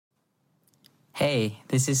Hey,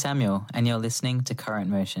 this is Samuel, and you're listening to Current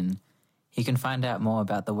Motion. You can find out more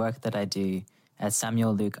about the work that I do at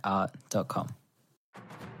samuellukeart.com.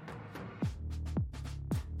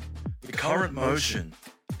 The Current Motion,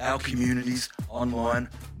 our community's online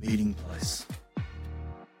meeting place.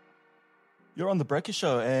 You're on The Breakfast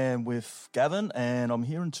Show and with Gavin, and I'm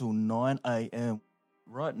here until 9 a.m.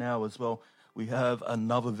 Right now as well, we have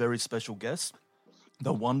another very special guest,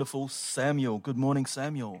 the wonderful Samuel. Good morning,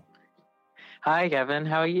 Samuel. Hi, Gavin.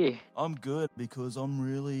 How are you? I'm good because I'm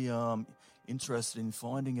really interested in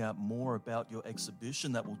finding out more about your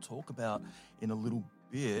exhibition that we'll talk about in a little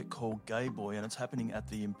bit called Gay Boy, and it's happening at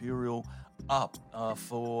the Imperial Up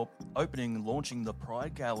for opening and launching the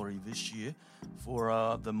Pride Gallery this year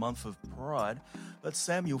for the month of Pride. But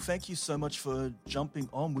Samuel, thank you so much for jumping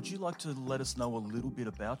on. Would you like to let us know a little bit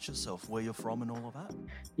about yourself, where you're from and all of that?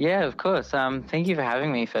 Yeah, of course. Thank you for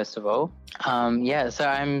having me, first of all. So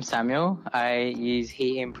I'm Samuel. I use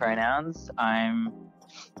he, him pronouns. I'm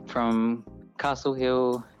from Castle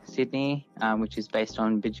Hill, Sydney, which is based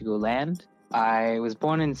on Bidjigal land. I was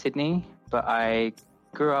born in Sydney, but I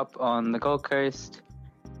grew up on the Gold Coast.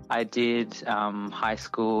 I did high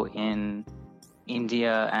school in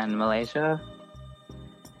India and Malaysia.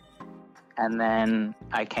 And then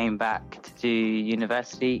I came back to do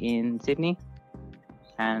university in Sydney.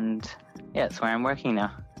 And yeah, that's where I'm working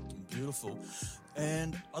now. Beautiful.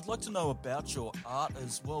 And I'd like to know about your art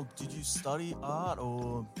as well. Did you study art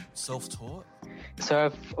or self-taught? So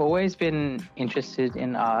I've always been interested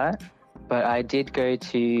in art, but I did go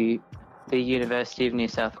to the University of New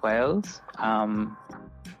South Wales,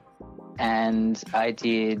 and I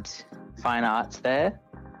did fine arts there.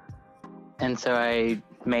 And so I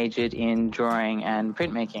majored in drawing and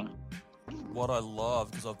printmaking. What I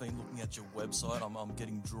love, because I've been looking at your website, I'm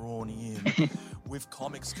getting drawn in with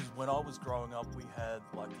comics, because when I was growing up, we had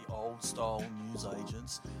like the old style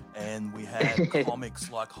newsagents, and we had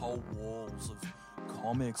comics, like whole walls of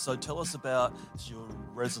comics. So tell us about your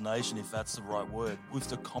resonation, if that's the right word, with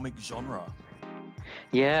the comic genre.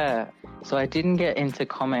 Yeah, so I didn't get into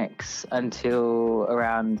comics until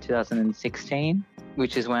around 2016,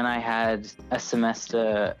 which is when I had a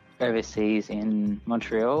semester overseas in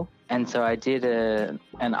Montreal. And so I did an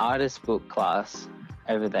artist book class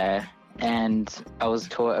over there, and I was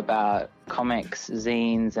taught about comics,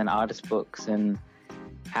 zines, and artist books, and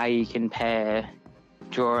how you can pair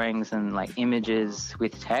drawings and like images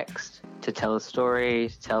with text to tell a story,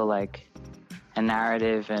 to tell like a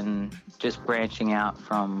narrative, and just branching out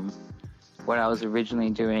from what I was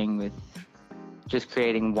originally doing with just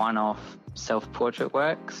creating one-off self-portrait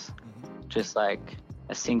works, just like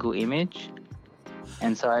a single image.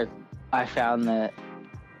 And so I found that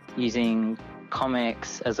using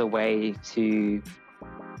comics as a way to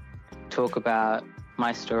talk about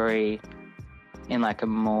my story in like a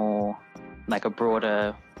more, like a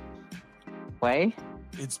broader way.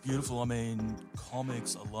 It's beautiful. I mean,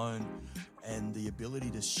 comics alone and the ability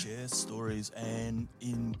to share stories and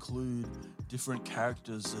include different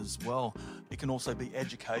characters as well. It can also be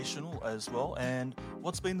educational as well. And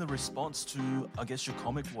what's been the response to, I guess, your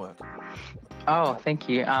comic work? Oh, thank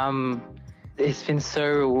you. It's been so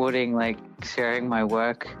rewarding, like sharing my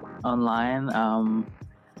work online.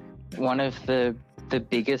 One of the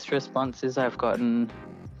biggest responses I've gotten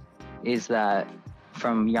is that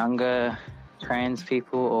from younger trans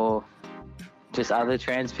people or just other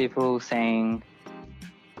trans people saying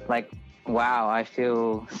like, wow, I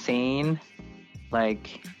feel seen,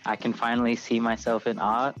 like I can finally see myself in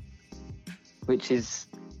art, which is,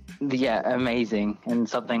 amazing, and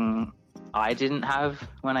something I didn't have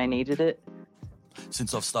when I needed it.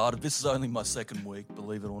 Since I've started, this is only my second week,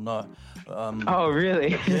 believe it or not. Oh,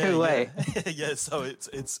 really? No way. Yeah, so it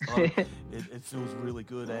feels really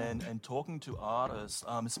good, and talking to artists,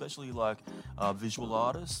 especially like visual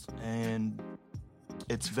artists, and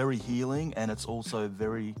it's very healing, and it's also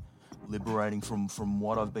very liberating from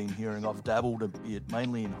what I've been hearing. I've dabbled a bit,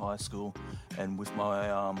 mainly in high school, and with my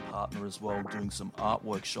partner as well, doing some art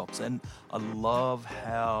workshops, and I love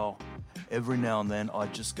how every now and then I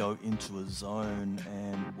just go into a zone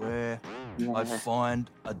and where I find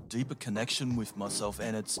a deeper connection with myself,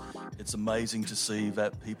 and it's amazing to see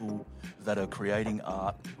that people that are creating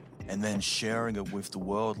art and then sharing it with the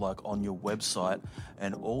world, like on your website,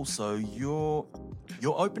 and also you're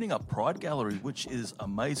opening up Pride Gallery, which is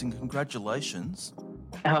amazing. Congratulations.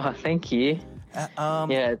 Oh, thank you.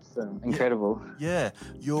 It's incredible. Yeah,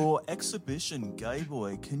 your exhibition, Gay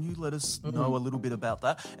Boy, can you let us know a little bit about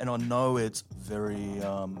that? And I know it's very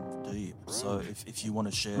deep, so if you want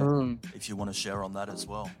to share on that as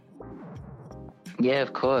well. Yeah,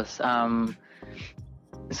 of course.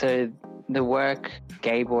 So the work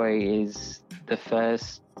Gay Boy is the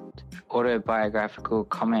first autobiographical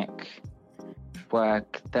comic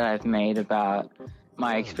work that I've made about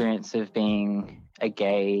my experience of being a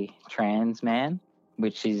gay trans man,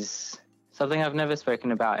 which is something I've never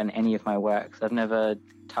spoken about in any of my works. I've never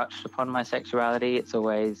touched upon my sexuality. It's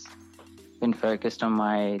always been focused on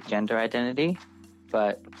my gender identity,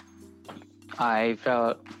 but I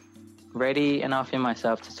felt ready enough in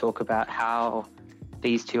myself to talk about how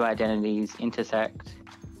these two identities intersect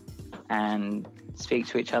and speak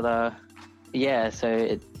to each other. Yeah, so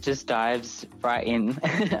it just dives right in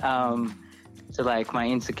to like my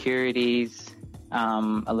insecurities,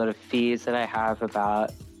 a lot of fears that I have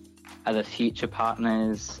about other future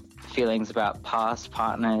partners, feelings about past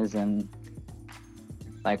partners and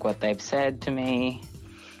like what they've said to me.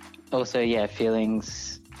 Also, yeah,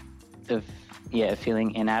 feelings of, yeah,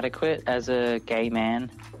 feeling inadequate as a gay man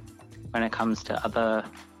when it comes to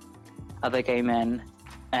other gay men.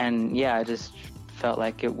 And yeah, I just felt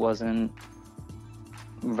like it wasn't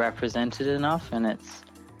represented enough, and it's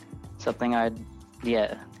something I'd,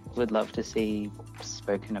 yeah, would love to see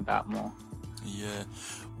spoken about more. Yeah.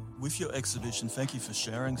 With your exhibition, thank you for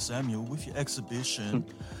sharing, Samuel. With your exhibition,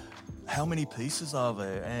 how many pieces are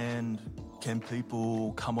there, and can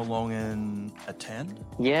people come along and attend?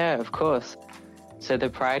 Yeah, of course. So the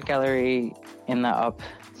Pride Gallery in the Up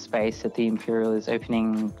space at the Imperial is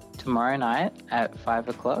opening tomorrow night at 5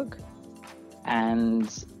 o'clock.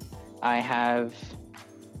 And I have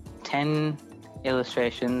 10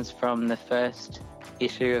 illustrations from the first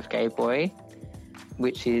issue of Gay Boy,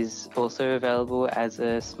 which is also available as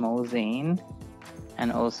a small zine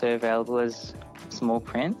and also available as small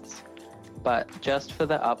prints. But just for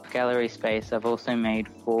the Up Gallery space, I've also made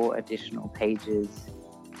 4 additional pages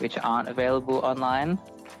which aren't available online.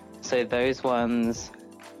 So those ones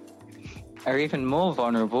are even more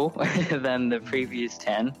vulnerable than the previous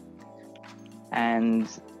 10. And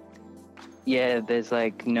yeah, there's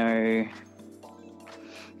like no,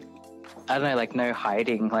 I don't know, like no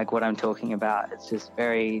hiding like what I'm talking about. It's just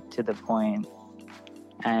very to the point.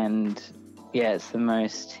 And yeah, it's the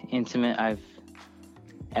most intimate I've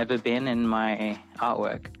ever been in my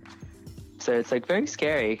artwork. So it's like very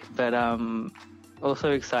scary, but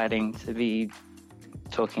also exciting to be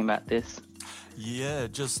talking about this. Yeah,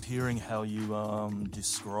 just hearing how you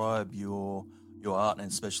describe your art, and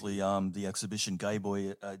especially the exhibition Gay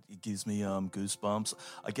Boy, it gives me goosebumps.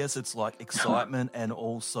 I guess it's like excitement and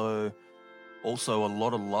also a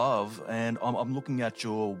lot of love. And I'm looking at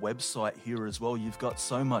your website here as well. You've got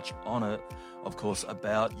so much on it, of course,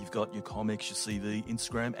 you've got your comics, your CV,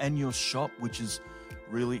 Instagram, and your shop, which is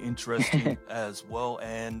really interesting as well.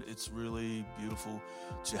 And it's really beautiful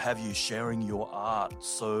to have you sharing your art,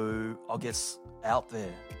 so I guess out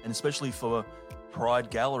there, and especially for Pride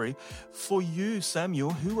Gallery. For you, Samuel,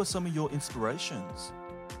 who are some of your inspirations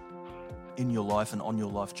in your life and on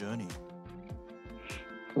your life journey?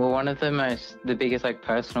 Well, one of the biggest like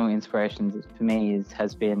personal inspirations for me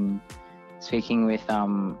has been speaking with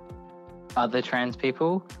other trans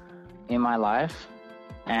people in my life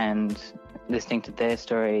and listening to their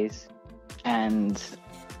stories, and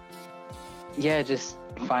yeah, just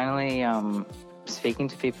finally speaking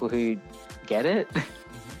to people who get it,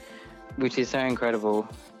 which is so incredible.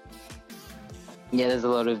 Yeah, there's a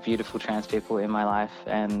lot of beautiful trans people in my life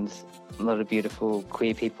and a lot of beautiful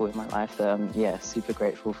queer people in my life that I'm super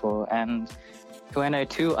grateful for, and who I know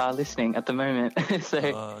too are listening at the moment.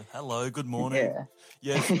 So hello, good morning.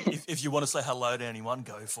 Yeah, if you want to say hello to anyone,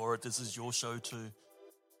 go for it. This is your show too.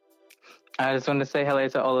 I just want to say hello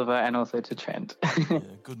to Oliver and also to Trent. Yeah,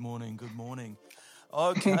 good morning.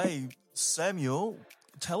 Okay, Samuel,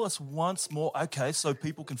 tell us once more. Okay, so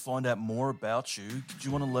people can find out more about you. Do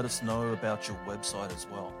you want to let us know about your website as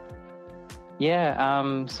well?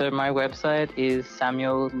 Yeah, so my website is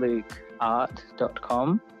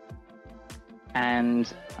samuellukeart.com,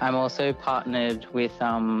 and I'm also partnered with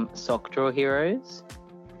Sock Draw Heroes,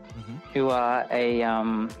 who are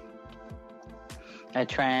a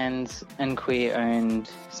trans and queer-owned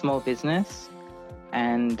small business,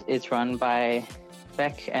 and it's run by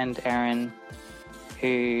Beck and Erin,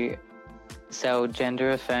 who sell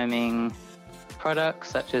gender-affirming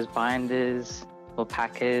products such as binders or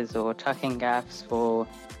packers or tucking gaffs for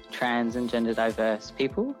trans and gender-diverse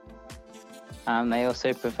people. They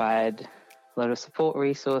also provide a lot of support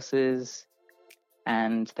resources,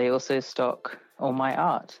 and they also stock all my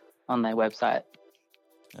art on their website.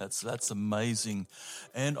 That's amazing.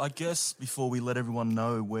 And I guess before we let everyone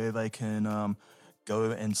know where they can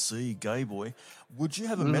go and see Gay Boy, would you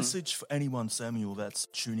have a message for anyone, Samuel, that's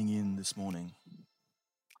tuning in this morning?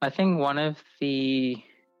 I think one of the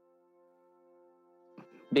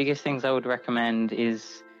biggest things I would recommend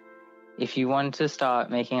is if you want to start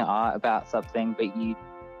making art about something but you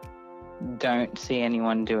don't see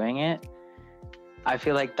anyone doing it, I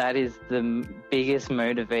feel like that is the biggest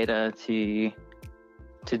motivator to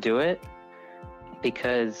do it,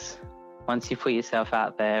 because once you put yourself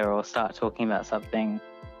out there or start talking about something,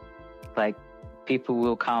 like people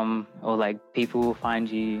will come, or like people will find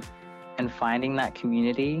you, and finding that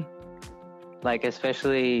community, like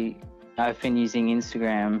especially I've been using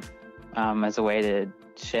Instagram as a way to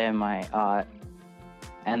share my art,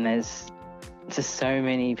 and there's just so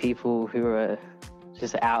many people who are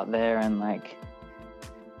just out there, and like,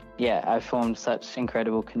 yeah, I've formed such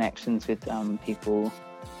incredible connections with people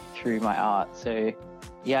through my art. So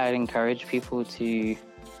yeah, I'd encourage people to,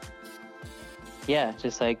 yeah,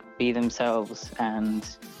 just like be themselves, and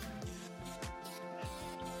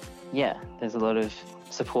yeah, there's a lot of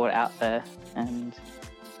support out there, and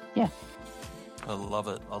yeah. I love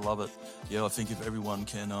it. I love it. Yeah, I think if everyone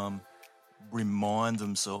can remind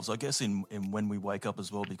themselves, I guess in when we wake up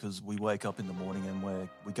as well, because we wake up in the morning and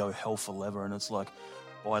we go hell for leather, and it's like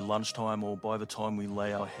by lunchtime or by the time we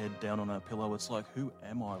lay our head down on our pillow, it's like, who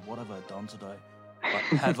am I? What have I done today?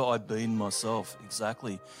 Like, have I been myself?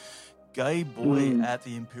 Exactly. Gay boy at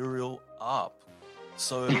the Imperial up.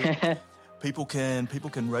 So people can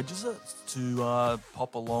register to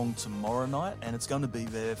pop along tomorrow night, and it's going to be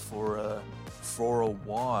there for a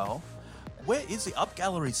while. Where is the Up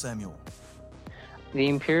Gallery, Samuel? The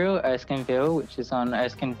Imperial Erskineville, which is on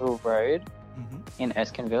Erskineville Road in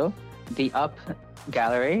Erskineville. The Up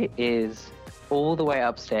Gallery is all the way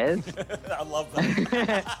upstairs. I love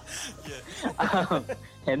that. Yeah.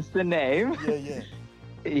 Hence the name. Yeah.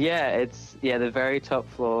 Yeah, it's the very top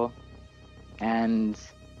floor, and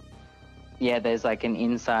yeah, there's like an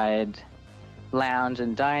inside lounge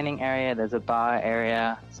and dining area. There's a bar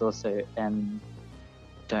area. It's also, don't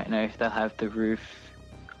know if they'll have the roof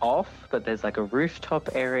off, but there's like a rooftop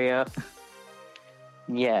area.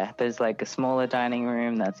 Yeah, there's like a smaller dining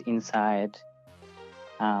room that's inside.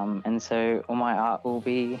 And so all my art will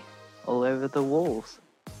be all over the walls.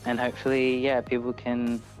 And hopefully, yeah, people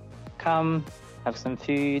can come, have some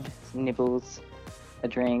food, some nibbles, a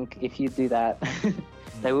drink. If you do that,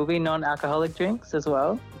 there will be non-alcoholic drinks as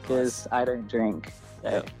well, because I don't drink. So.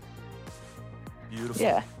 Yep. Beautiful.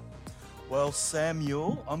 Yeah. Well,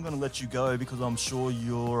 Samuel, I'm going to let you go because I'm sure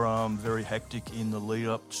you're very hectic in the lead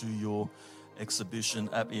up to your exhibition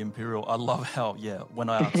at the Imperial. I love how, when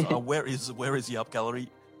I asked, where is the Up Gallery?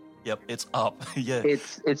 Yep, it's up. Yeah.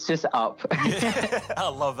 It's just up. Yeah, I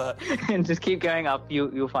love that. And just keep going up,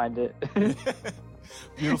 you'll find it.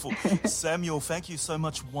 Beautiful. Samuel, thank you so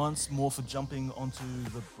much once more for jumping onto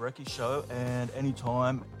the Brekkie Show, and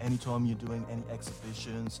anytime you're doing any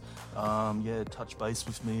exhibitions, touch base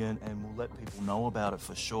with me and we'll let people know about it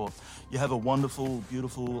for sure. You have a wonderful,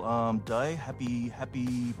 beautiful day. Happy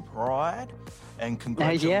Pride, and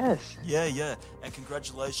congratulations. Yes. Yeah. And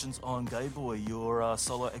congratulations on Gay Boy, your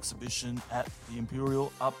solo exhibition at the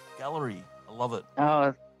Imperial Up Gallery. I love it.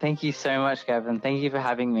 Oh, thank you so much, Gavin. Thank you for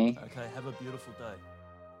having me. Okay, have a beautiful day.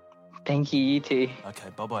 Thank you, you too. Okay,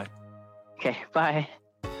 bye-bye. Okay, bye.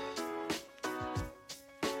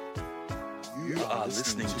 You are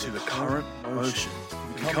listening to The Current Motion. To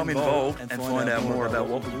become involved and find out more about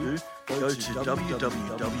what we do, go to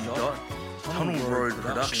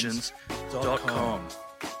www.tunnelroadproductions.com.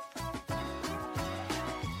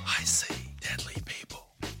 I see deadly people.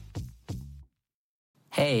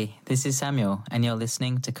 Hey, this is Samuel, and you're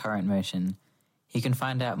listening to Current Motion. You can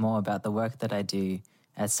find out more about the work that I do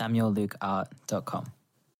at samuellukeart.com.